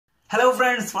Hello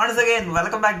friends, once again,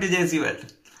 welcome back to JC World.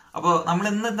 അപ്പോൾ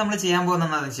നമ്മൾ ചെയ്യാൻ പോകുന്നത്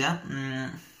എന്താണെന്ന് വെച്ചാൽ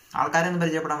ആൾക്കാരെ ഒന്ന്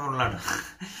പരിചയപ്പെടാനുള്ളതാണ്.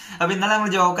 അപ്പോൾ ഇന്നലെ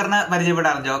നമ്മൾ ജോക്കറിനെ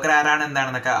പരിചയപ്പെടാറുണ്ട്. ജോക്കർ ആരാണ്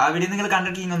എന്താണെന്നൊക്കെ ആ വീഡിയോ നിങ്ങൾ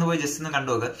കണ്ടിട്ടില്ലെങ്കിൽ ഒന്ന് പോയി ജസ്റ്റ് ഒന്ന്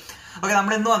കണ്ടുപോകുക. ഓക്കെ,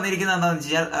 നമ്മൾ ഇന്ന് വന്നിരിക്കുന്നത് എന്താണെന്ന്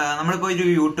വെച്ചാൽ നമ്മളിപ്പോൾ ഒരു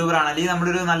യൂട്യൂബർ ആണ്, അല്ലെങ്കിൽ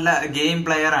നമ്മളൊരു നല്ല ഗെയിം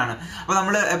പ്ലെയർ ആണ്. അപ്പോൾ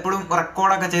നമ്മൾ എപ്പോഴും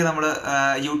റെക്കോർഡൊക്കെ ചെയ്ത് നമ്മൾ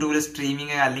യൂട്യൂബിൽ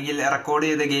സ്ട്രീമിങ് അല്ലെങ്കിൽ റെക്കോർഡ്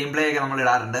ചെയ്ത ഗെയിം പ്ലേ ഒക്കെ നമ്മൾ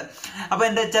ഇടാറുണ്ട്. അപ്പോൾ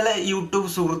എൻ്റെ ചില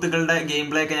യൂട്യൂബ് സുഹൃത്തുക്കളുടെ ഗെയിം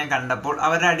പ്ലേ ഒക്കെ ഞാൻ കണ്ടപ്പോൾ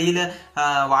അവരുടെ അടിയിൽ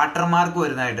വാട്ടർമാർക്ക്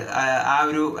വരുന്നതായിട്ട് ആ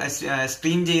ഒരു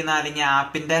സ്ട്രീം ചെയ്യുന്ന അല്ലെങ്കിൽ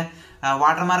ആപ്പിന്റെ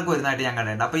വാട്ടർമാർക്ക് വരുന്നതായിട്ട് ഞാൻ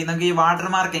കണ്ടിട്ടുണ്ട്. അപ്പോൾ നമുക്ക് ഈ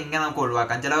വാട്ടർമാർക്ക് എങ്ങനെ നമുക്ക്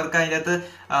ഒഴിവാക്കാം? ചിലവർക്ക് അതിൻ്റെ അകത്ത്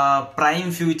പ്രൈം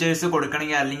ഫ്യൂച്ചേഴ്സ്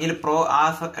കൊടുക്കണമെങ്കിൽ അല്ലെങ്കിൽ പ്രോ ആ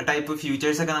ടൈപ്പ്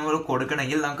ഫ്യൂച്ചേഴ്സ് ഒക്കെ നമ്മൾ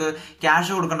കൊടുക്കണമെങ്കിൽ നമുക്ക്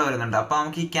ക്യാഷ് കൊടുക്കേണ്ടി വരുന്നുണ്ട്. അപ്പോൾ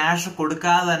നമുക്ക് ഈ ക്യാഷ്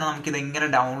കൊടുക്കാതെ തന്നെ നമുക്കിത് എങ്ങനെ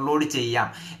ഡൗൺലോഡ്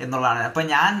ചെയ്യാം എന്നുള്ളതാണ്. അപ്പോൾ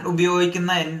ഞാൻ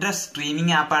ഉപയോഗിക്കുന്ന എൻ്റെ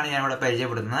സ്ട്രീമിംഗ് ആപ്പാണ് ഞാൻ ഇവിടെ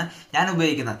പരിചയപ്പെടുന്നത്, ഞാൻ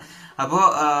ഉപയോഗിക്കുന്നത്. അപ്പോൾ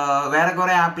വേറെ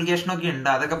കുറെ ആപ്ലിക്കേഷനൊക്കെ ഉണ്ട്,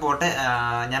 അതൊക്കെ പോട്ടെ,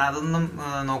 ഞാൻ അതൊന്നും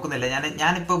നോക്കുന്നില്ല.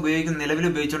 ഞാനിപ്പോൾ നിലവിൽ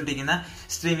ഉപയോഗിച്ചുകൊണ്ടിരിക്കുന്ന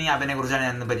സ്ട്രീമിംഗ് ആപ്പിനെ കുറിച്ചാണ്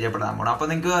ഞാൻ ഇന്ന് പരിചയപ്പെടാൻ പോകുന്നത്. അപ്പോൾ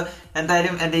നിങ്ങൾക്ക്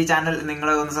എന്തായാലും എൻ്റെ ഈ ചാനൽ നിങ്ങൾ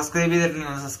ഒന്ന് സബ്സ്ക്രൈബ്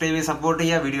ചെയ്തിട്ടുണ്ടെങ്കിൽ ഒന്ന് സബ്സ്ക്രൈബ് ചെയ്ത് സപ്പോർട്ട്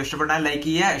ചെയ്യുക. വീഡിയോ ഇഷ്ടപ്പെട്ടാൽ ലൈക്ക്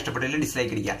ചെയ്യുക, ഇഷ്ടപ്പെട്ടില്ലെങ്കിൽ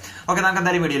ഡിസ്ലൈക്ക് അടിക്കുക. ഓക്കെ, നമുക്ക്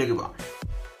എന്തായാലും വീഡിയോയിലേക്ക് പോകാം.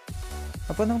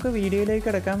 അപ്പോൾ നമുക്ക് വീഡിയോയിലേക്ക്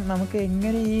കിടക്കാം. നമുക്ക്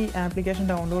എങ്ങനെ ഈ ആപ്ലിക്കേഷൻ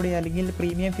ഡൗൺലോഡ് ചെയ്യുക, അല്ലെങ്കിൽ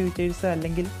പ്രീമിയം ഫീച്ചേഴ്സ്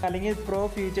അല്ലെങ്കിൽ പ്രോ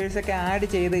ഫീച്ചേഴ്സൊക്കെ ആഡ്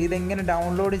ചെയ്ത് ഇതെങ്ങനെ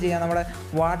ഡൗൺലോഡ് ചെയ്യാം, നമ്മുടെ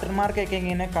വാട്ടർമാർക്കൊക്കെ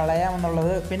എങ്ങനെ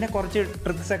കളയാമെന്നുള്ളത്, പിന്നെ കുറച്ച്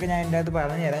ട്രിക്സൊക്കെ ഞാൻ ഇതിൻ്റെ അകത്ത്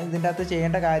പറഞ്ഞുതരാം. ഇതിൻ്റെ അകത്ത്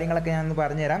ചെയ്യേണ്ട കാര്യങ്ങളൊക്കെ ഞാനൊന്ന്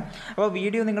പറഞ്ഞുതരാം. അപ്പോൾ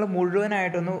വീഡിയോ നിങ്ങൾ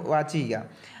മുഴുവനായിട്ടൊന്ന് വാച്ച് ചെയ്യുക.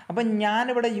 അപ്പം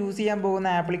ഞാനിവിടെ യൂസ് ചെയ്യാൻ പോകുന്ന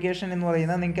ആപ്ലിക്കേഷൻ എന്ന്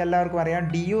പറയുന്നത് നിങ്ങൾക്ക് എല്ലാവർക്കും അറിയാം,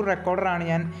 DU റെക്കോർഡറാണ്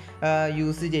ഞാൻ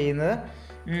യൂസ് ചെയ്യുന്നത്.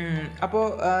 അപ്പോൾ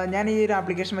ഞാൻ ഈ ഒരു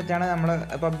ആപ്ലിക്കേഷൻ വെച്ചാണ് നമ്മൾ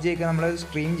പബ്ജിയൊക്കെ നമ്മൾ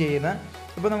സ്ട്രീം ചെയ്യുന്നത്.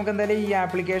 അപ്പോൾ നമുക്ക് എന്തായാലും ഈ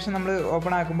ആപ്ലിക്കേഷൻ നമ്മൾ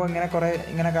ഓപ്പൺ ആക്കുമ്പോൾ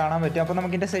ഇങ്ങനെ കാണാൻ പറ്റും. അപ്പോൾ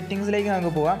നമുക്ക് ഇതിൻ്റെ സെറ്റിങ്സിലേക്ക്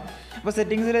നമുക്ക് പോകാം. അപ്പോൾ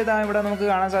സെറ്റിങ്സിൽ ഇവിടെ നമുക്ക്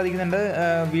കാണാൻ സാധിക്കുന്നുണ്ട്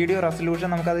വീഡിയോ റെസൊല്യൂഷൻ.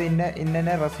 നമുക്കത്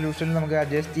ഇന്ന റെസൊല്യൂഷനിൽ നമുക്ക്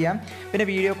അഡ്ജസ്റ്റ് ചെയ്യാം. പിന്നെ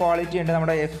വീഡിയോ ക്വാളിറ്റി ഉണ്ട്,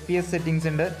 നമ്മുടെ FPS സെറ്റിങ്സ്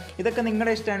ഉണ്ട്. ഇതൊക്കെ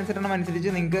നിങ്ങളുടെ ഇഷ്ടാനുസരണം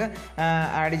അനുസരിച്ച് നിങ്ങൾക്ക്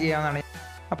ആഡ് ചെയ്യാവുന്നതാണ്.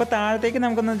 അപ്പോൾ താഴത്തേക്ക്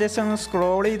നമുക്കൊന്ന് ജസ്റ്റ് ഒന്ന്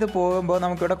സ്ക്രോൾ ചെയ്ത് പോകുമ്പോൾ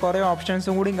നമുക്കിവിടെ കുറേ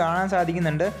ഓപ്ഷൻസും കൂടി കാണാൻ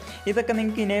സാധിക്കുന്നുണ്ട്. ഇതൊക്കെ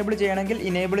നിങ്ങൾക്ക് ഇനേബിൾ ചെയ്യണമെങ്കിൽ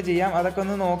ഇനേബിൾ ചെയ്യാം. അതൊക്കെ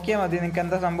ഒന്ന് നോക്കിയാൽ മതി, നിങ്ങൾക്ക്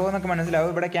എന്താ സംഭവം എന്നൊക്കെ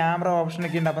മനസ്സിലാവും. ഇവിടെ ക്യാമറ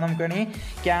ഓപ്ഷനൊക്കെ ഉണ്ട്, അപ്പോൾ നമുക്ക് വേണമെങ്കിൽ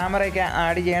ക്യാമറയൊക്കെ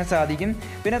ആഡ് ചെയ്യാൻ സാധിക്കും.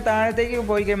 പിന്നെ താഴത്തേക്ക്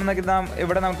പോയി കഴിയുമ്പോൾ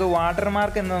ഇവിടെ നമുക്ക്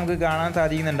വാട്ടർമാർക്ക് എന്ന് നമുക്ക് കാണാൻ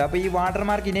സാധിക്കുന്നുണ്ട്. അപ്പോൾ ഈ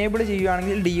വാട്ടർമാർക്ക് ഇനേബിൾ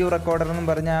ചെയ്യുകയാണെങ്കിൽ DU റെക്കോർഡർ എന്നും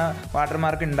പറഞ്ഞ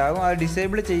വാട്ടർമാർക്ക് ഉണ്ടാകും. അത്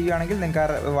ഡിസേബിൾ ചെയ്യുകയാണെങ്കിൽ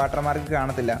നിങ്ങൾക്ക് വാട്ടർമാർക്ക്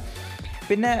കാണത്തില്ല.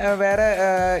 പിന്നെ വേറെ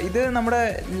ഇത് നമ്മുടെ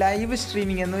ലൈവ്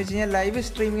സ്ട്രീമിംഗ് എന്ന് വെച്ച് കഴിഞ്ഞാൽ ലൈവ്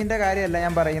സ്ട്രീമിങ്ങിൻ്റെ കാര്യമല്ല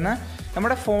ഞാൻ പറയുന്നത്.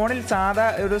 നമ്മുടെ ഫോണിൽ സാധാ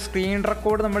ഒരു സ്ക്രീൻ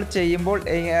റെക്കോർഡ് നമ്മൾ ചെയ്യുമ്പോൾ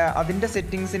അതിൻ്റെ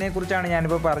സെറ്റിങ്സിനെ കുറിച്ചാണ്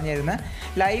ഞാനിപ്പോൾ പറഞ്ഞു തരുന്നത്.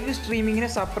 ലൈവ് സ്ട്രീമിങ്ങിന്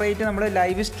സെപ്പറേറ്റ് നമ്മൾ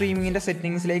ലൈവ് സ്ട്രീമിങ്ങിൻ്റെ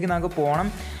സെറ്റിങ്സിലേക്ക് നമുക്ക് പോകണം.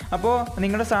 അപ്പോൾ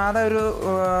നിങ്ങളുടെ സാധാ ഒരു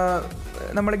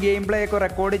നമ്മൾ ഗെയിം പ്ലേ ഒക്കെ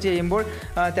റെക്കോർഡ് ചെയ്യുമ്പോൾ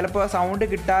ചിലപ്പോൾ സൗണ്ട്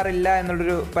കിട്ടാറില്ല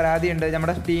എന്നുള്ളൊരു പരാതിയുണ്ട്.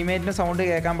 നമ്മുടെ ടീമേറ്റിന് സൗണ്ട്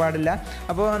കേൾക്കാൻ പാടില്ല.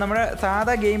 അപ്പോൾ നമ്മുടെ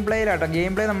സാധാ ഗെയിം പ്ലേയിലാട്ടോ,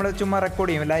 ഗെയിം പ്ലേ നമ്മൾ ചുമ്മാ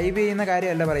റെക്കോർഡ് ചെയ്യും, ലൈവ് ചെയ്യുന്ന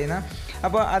കാര്യമല്ല പറയുന്നത്.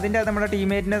 അപ്പോൾ അതിൻ്റെ അകത്ത് നമ്മുടെ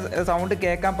ടീമേറ്റിന് സൗണ്ട്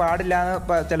കേൾക്കാൻ പാടില്ല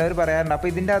എന്ന് ചിലവർ പറയാറുണ്ട്. അപ്പോൾ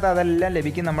ഇതിൻ്റെ അകത്ത് അതെല്ലാം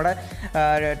ലഭിക്കും, നമ്മുടെ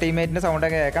ടീമേറ്റിൻ്റെ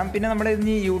സൗണ്ടൊക്കെ കേൾക്കാം. പിന്നെ നമ്മൾ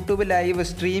ഇനി യൂട്യൂബ് ലൈവ്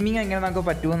സ്ട്രീമിംഗ് എങ്ങനെ നമുക്ക്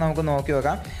പറ്റുമെന്ന് നമുക്ക് നോക്കി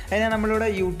നോക്കാം. അതിന് നമ്മളിവിടെ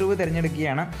യൂട്യൂബ്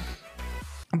തിരഞ്ഞെടുക്കുകയാണ്.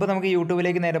 അപ്പോൾ നമുക്ക്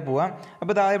യൂട്യൂബിലേക്ക് നേരെ പോവാം.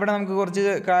 അപ്പോൾ ഇവിടെ നമുക്ക് കുറച്ച്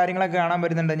കാര്യങ്ങളൊക്കെ കാണാൻ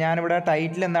പറ്റുന്നുണ്ട്. ഞാനിവിടെ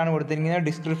ടൈറ്റിൽ എന്താണ് കൊടുത്തിരിക്കുന്നത്,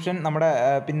 ഡിസ്ക്രിപ്ഷൻ,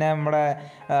 പിന്നെ നമ്മുടെ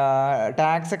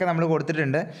ടാഗ്സ് ഒക്കെ നമ്മൾ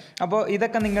കൊടുത്തിട്ടുണ്ട്. അപ്പോൾ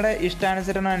ഇതൊക്കെ നിങ്ങളുടെ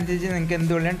ഇഷ്ടാനുസരണം അനുസരിച്ച് നിങ്ങൾക്ക്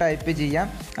എന്ത് വേണമെങ്കിലും ടൈപ്പ് ചെയ്യാം.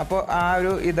 അപ്പോൾ ആ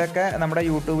ഒരു ഇതൊക്കെ നമ്മുടെ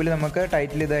യൂട്യൂബിൽ നമുക്ക്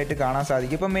ടൈറ്റിൽ ഇതായിട്ട് കാണാൻ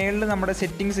സാധിക്കും. ഇപ്പോൾ മേളിൽ നമ്മുടെ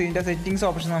ഇതിൻ്റെ സെറ്റിങ്സ്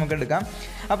ഓപ്ഷൻ നമുക്ക് എടുക്കാം.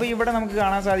 അപ്പോൾ ഇവിടെ നമുക്ക്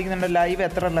കാണാൻ സാധിക്കുന്നുണ്ട് ലൈവ്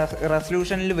എത്ര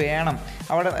റെസൊല്യൂഷനിൽ വേണം.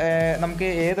 അവിടെ നമുക്ക്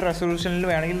ഏത് റെസൊല്യൂഷനിൽ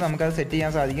വേണമെങ്കിലും നമുക്കത് സെറ്റ്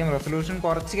ചെയ്യാൻ സാധിക്കും. റെസൊല്യൂഷൻ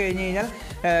കുറച്ച് കഴിഞ്ഞ് കഴിഞ്ഞാൽ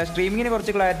സ്ട്രീമിങ്ങിന്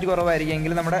കുറച്ച് ക്ലാരിറ്റി കുറവായിരിക്കും,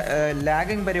 എങ്കിലും നമ്മുടെ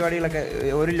ലാഗിങ് പരിപാടികളൊക്കെ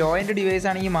ഒരു ലോ എൻഡ് ഡിവൈസ്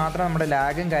ആണെങ്കിൽ മാത്രം നമ്മുടെ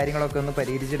ലാഗും കാര്യങ്ങളൊക്കെ ഒന്ന്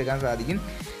പരിഹരിച്ചെടുക്കാൻ സാധിക്കും.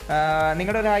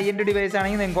 നിങ്ങളുടെ ഒരു ഹൈ എൻഡ് ഡിവൈസ്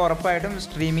ആണെങ്കിൽ നിങ്ങൾക്ക് ഉറപ്പായിട്ടും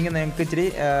സ്ട്രീമിങ് നിങ്ങൾക്ക് ഇച്ചിരി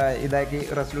ഇതാക്കി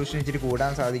റെസൊല്യൂഷൻ ഇച്ചിരി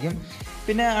കൂടാൻ സാധിക്കും.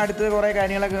 പിന്നെ അടുത്ത കുറേ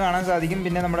കാര്യങ്ങളൊക്കെ കാണാൻ സാധിക്കും.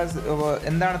 പിന്നെ നമ്മുടെ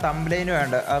എന്താണ് തംബ്ലൈന്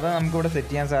വേണ്ടത് അത് നമുക്കിവിടെ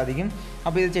സെറ്റ് ചെയ്യാൻ സാധിക്കും.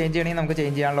 അപ്പോൾ ഇത് ചേഞ്ച് ചെയ്യണമെങ്കിൽ നമുക്ക്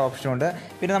ചേഞ്ച് ചെയ്യാനുള്ള ഓപ്ഷനുണ്ട്.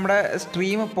 പിന്നെ നമ്മുടെ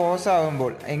സ്ട്രീം പോസ്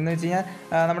ആകുമ്പോൾ എന്ന് വെച്ച് കഴിഞ്ഞാൽ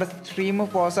നമ്മുടെ സ്ട്രീം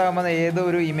പോസ് ആകുമ്പോൾ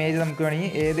ഏതൊരു ഇമേജ് നമുക്ക്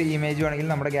വേണമെങ്കിൽ ഏത് ഇമേജ്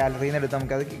വേണമെങ്കിലും നമ്മുടെ ഗാലറിയിൽ നിന്ന് എടുത്ത്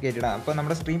നമുക്കത് കയറ്റിടാം. അപ്പോൾ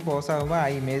നമ്മുടെ സ്ട്രീം പോസ് ആകുമ്പോൾ ആ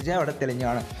ഇമേജ് അവിടെ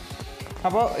തെളിഞ്ഞാണ്.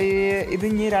 അപ്പോൾ ഇത്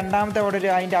ഇനി രണ്ടാമത്തെ അവിടെ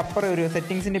അതിൻ്റെ അപ്പുറം ഒരു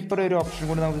സെറ്റിങ്സിൻ്റെ ഇപ്പുറം ഒരു ഓപ്ഷൻ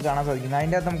കൂടി നമുക്ക് കാണാൻ സാധിക്കും.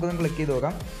 അതിൻ്റെ അകത്ത് നമുക്കൊന്ന് ക്ലിക്ക് ചെയ്ത്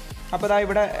നോക്കാം. അപ്പോൾ അതാ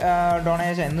ഇവിടെ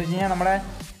ഡൊണേഷൻ എന്ന് വെച്ച് കഴിഞ്ഞാൽ നമ്മുടെ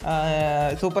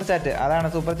സൂപ്പർ ചാറ്റ്, അതാണ്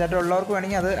സൂപ്പർ ചാറ്റ് ഉള്ളവർക്ക്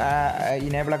വേണമെങ്കിൽ അത്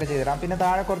ഇനേബിളൊക്കെ ചെയ്ത് തരാം. പിന്നെ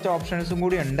താഴെ കുറച്ച് ഓപ്ഷൻസും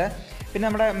കൂടി ഉണ്ട്. പിന്നെ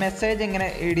നമ്മുടെ മെസ്സേജ് എങ്ങനെ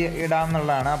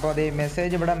ഇടാമെന്നുള്ളതാണ്. അപ്പോൾ അതേ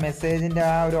മെസ്സേജിൻ്റെ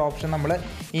ആ ഒരു ഓപ്ഷൻ നമ്മൾ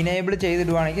ഇനേബിൾ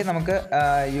ചെയ്തിടുവാണെങ്കിൽ നമുക്ക്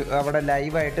അവിടെ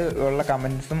ലൈവായിട്ട് ഉള്ള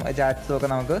കമൻറ്റ്സും ചാറ്റ്സും ഒക്കെ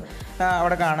നമുക്ക്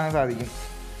അവിടെ കാണാൻ സാധിക്കും.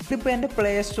 ഇതിപ്പോൾ എൻ്റെ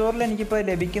പ്ലേ സ്റ്റോറിൽ എനിക്കിപ്പോൾ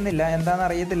ലഭിക്കുന്നില്ല, എന്താണെന്ന്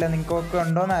അറിയത്തില്ല, നിങ്ങൾക്കൊക്കെ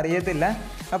ഉണ്ടോയെന്ന് അറിയത്തില്ല.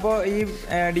 അപ്പോൾ ഈ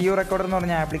DU റെക്കോർഡർ എന്ന്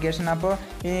പറഞ്ഞ ആപ്ലിക്കേഷൻ, അപ്പോൾ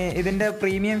ഇതിൻ്റെ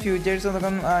പ്രീമിയം ഫ്യൂച്ചേഴ്സ്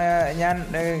അതൊക്കെ ഞാൻ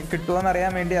കിട്ടുമോ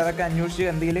എന്നറിയാൻ വേണ്ടി അതൊക്കെ അന്വേഷിച്ച്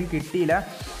എന്തെങ്കിലും കിട്ടിയില്ല.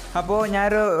 അപ്പോൾ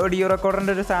ഞാനൊരു ഓഡിയോ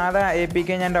റെക്കോർഡറിൻ്റെ ഒരു സാധാ APK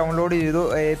ഞാൻ ഡൗൺലോഡ് ചെയ്തു,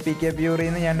 APK പ്യൂറിൽ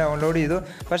നിന്ന് ഞാൻ ഡൗൺലോഡ് ചെയ്തു.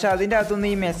 പക്ഷേ അതിൻ്റെ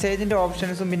അകത്തുനിന്ന് ഈ മെസ്സേജിൻ്റെ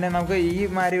ഓപ്ഷൻസും പിന്നെ നമുക്ക് ഈ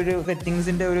മാതിരി ഒരു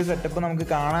സെറ്റിങ്സിൻ്റെ ഒരു സെറ്റപ്പ് നമുക്ക്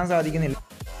കാണാൻ സാധിക്കുന്നില്ല.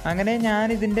 അങ്ങനെ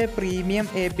ഞാനിതിൻ്റെ പ്രീമിയം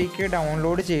APK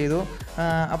ഡൗൺലോഡ് ചെയ്തു.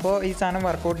 അപ്പോൾ ഈ സാധനം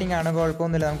വർക്കൗട്ടിംഗ് ആണ്,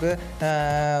 കുഴപ്പമൊന്നുമില്ല. നമുക്ക്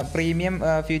പ്രീമിയം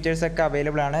ഫീച്ചേഴ്സൊക്കെ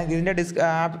അവൈലബിൾ ആണ്. ഇതിൻ്റെ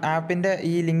ആപ്പിൻ്റെ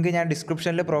ഈ ലിങ്ക് ഞാൻ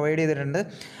ഡിസ്ക്രിപ്ഷനിൽ പ്രൊവൈഡ് ചെയ്തിട്ടുണ്ട്.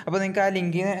 അപ്പോൾ നിങ്ങൾക്ക് ആ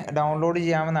ലിങ്കിന് ഡൗൺലോഡ്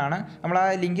ചെയ്യാവുന്നതാണ്. നമ്മൾ ആ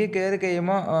ലിങ്ക് കയറി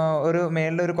കഴിയുമ്പോൾ ഒരു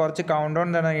മേളിലൊരു കുറച്ച് കൗണ്ട്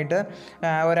ഡൗൺ തുടങ്ങിയിട്ട്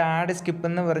ഒരു ആഡ് സ്കിപ്പ്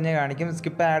എന്ന് പറഞ്ഞ് കാണിക്കും,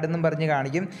 സ്കിപ്പ് ആഡ് എന്നും പറഞ്ഞ്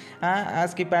കാണിക്കും. ആ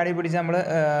സ്കിപ്പ് ആഡ് പിടിച്ച് നമ്മൾ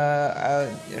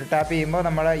ടാപ്പ് ചെയ്യുമ്പോൾ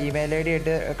നമ്മളെ ഇമെയിൽ ID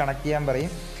ആയിട്ട് കണക്ട് ചെയ്യാൻ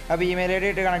പറയും. അപ്പോൾ ഇമെയിൽ ID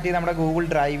ആയിട്ട് കണക്ട് ചെയ്ത് നമ്മുടെ ഗൂഗിൾ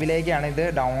ഡ്രൈവിലേക്കാണ് ഇത്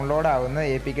ഡൗൺലോഡ് ആവുന്നത്,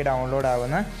 APK ഡൗൺലോഡ്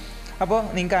ആവുന്നത്. അപ്പോൾ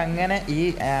നിങ്ങൾക്ക് അങ്ങനെ ഈ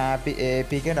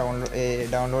APK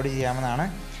ഡൗൺലോഡ് ചെയ്യാവുന്നതാണ്.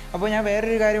 അപ്പോൾ ഞാൻ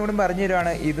വേറൊരു കാര്യം കൂടി പറഞ്ഞു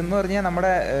തരുവാണ്. ഇതെന്ന് പറഞ്ഞാൽ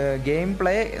നമ്മുടെ ഗെയിം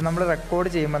പ്ലേ നമ്മൾ റെക്കോർഡ്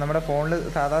ചെയ്യുമ്പോൾ നമ്മുടെ ഫോണിൽ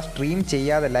സാധാ സ്ട്രീം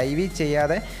ചെയ്യാതെ, ലൈവ്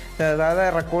ചെയ്യാതെ സാധാ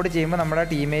റെക്കോർഡ് ചെയ്യുമ്പോൾ നമ്മുടെ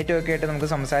ടീമേറ്റും ഒക്കെ ആയിട്ട് നമുക്ക്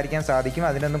സംസാരിക്കാൻ സാധിക്കും.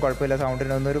 അതിനൊന്നും കുഴപ്പമില്ല,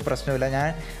 സൗണ്ടിനൊന്നും ഒരു പ്രശ്നമില്ല. ഞാൻ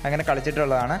അങ്ങനെ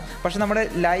കളിച്ചിട്ടുള്ളതാണ്. പക്ഷെ നമ്മൾ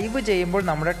ലൈവ് ചെയ്യുമ്പോൾ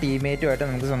നമ്മുടെ ടീമേറ്റുമായിട്ട്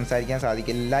നമുക്ക് സംസാരിക്കാൻ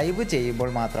സാധിക്കില്ല. ലൈവ്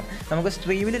ചെയ്യുമ്പോൾ മാത്രം നമുക്ക്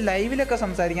സ്ട്രീമിൽ ലൈവിലൊക്കെ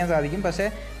സംസാരിക്കാൻ സാധിക്കും. പക്ഷേ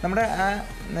നമ്മുടെ ആ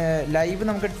ലൈവ്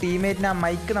നമുക്ക് ടീമേറ്റിന് ആ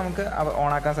മൈക്ക് നമുക്ക്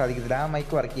ഓണാക്കാൻ സാധിക്കത്തില്ല, ആ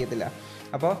മൈക്ക് വർക്ക് ചെയ്യത്തില്ല.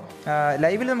 അപ്പോൾ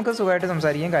ലൈവിൽ നമുക്ക് സുഖമായിട്ട്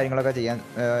സംസാരിക്കുകയും കാര്യങ്ങളൊക്കെ ചെയ്യാൻ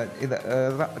ഇത്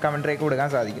കമൻട്രിയൊക്കെ കൊടുക്കാൻ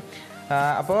സാധിക്കും.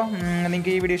 അപ്പോൾ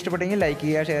നിങ്ങൾക്ക് ഈ വീഡിയോ ഇഷ്ടപ്പെട്ടെങ്കിൽ ലൈക്ക്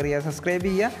ചെയ്യുക, ഷെയർ ചെയ്യുക, സബ്സ്ക്രൈബ്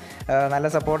ചെയ്യുക. നല്ല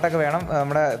സപ്പോർട്ടൊക്കെ വേണം.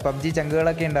 നമ്മുടെ PUBG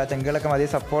ചങ്കുകളൊക്കെ ഉണ്ട്, ആ ചങ്കുകളൊക്കെ മതി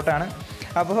സപ്പോർട്ടാണ്.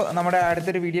 അപ്പോൾ നമ്മുടെ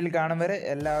അടുത്തൊരു വീഡിയോയിൽ കാണും വരെ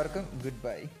എല്ലാവർക്കും ഗുഡ്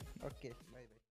ബൈ. ഓക്കെ.